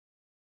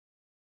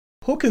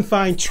Who can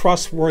find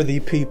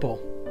trustworthy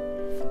people?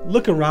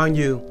 Look around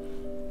you.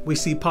 We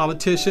see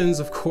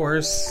politicians, of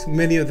course.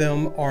 Many of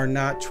them are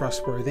not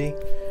trustworthy.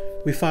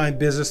 We find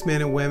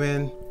businessmen and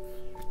women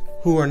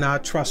who are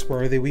not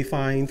trustworthy. We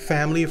find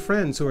family and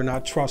friends who are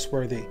not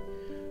trustworthy.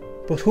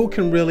 But who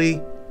can really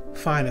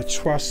find a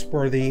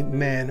trustworthy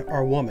man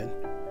or woman?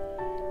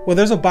 Well,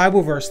 there's a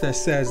Bible verse that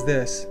says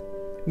this: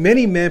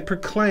 many men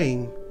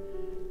proclaim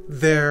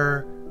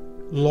their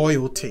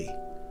loyalty,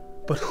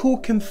 but who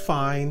can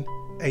find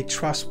a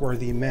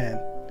trustworthy man?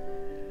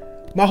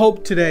 My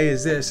hope today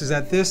is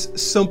that this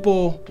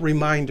simple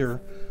reminder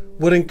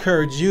would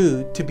encourage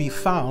you to be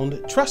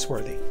found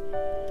trustworthy.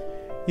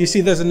 You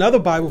see, there's another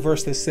Bible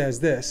verse that says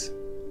this: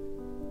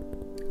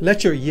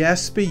 let your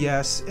yes be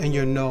yes and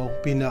your no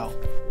be no.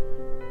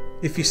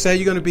 If you say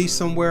you're going to be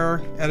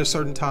somewhere at a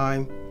certain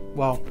time,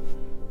 well,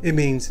 it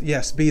means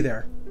yes, be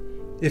there.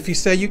 If you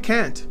say you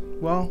can't,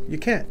 well, you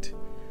can't.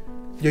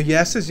 Your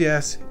yes is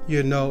yes,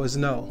 your no is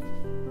no.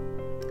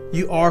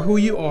 You are who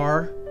you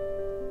are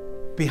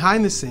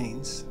behind the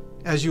scenes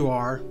as you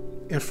are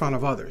in front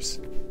of others.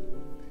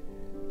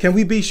 Can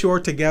we be sure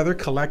together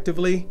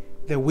collectively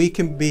that we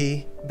can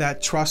be that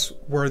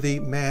trustworthy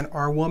man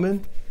or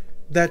woman,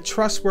 that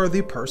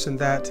trustworthy person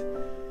that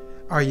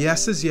our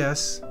yes is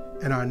yes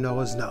and our no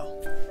is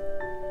no?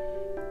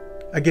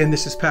 Again,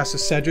 this is Pastor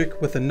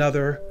Cedric with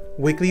another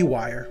weekly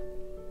wire.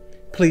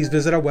 Please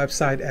visit our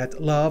website at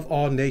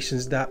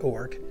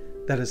loveallnations.org.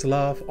 That is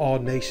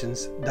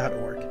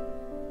loveallnations.org.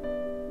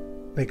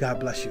 May God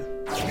bless you.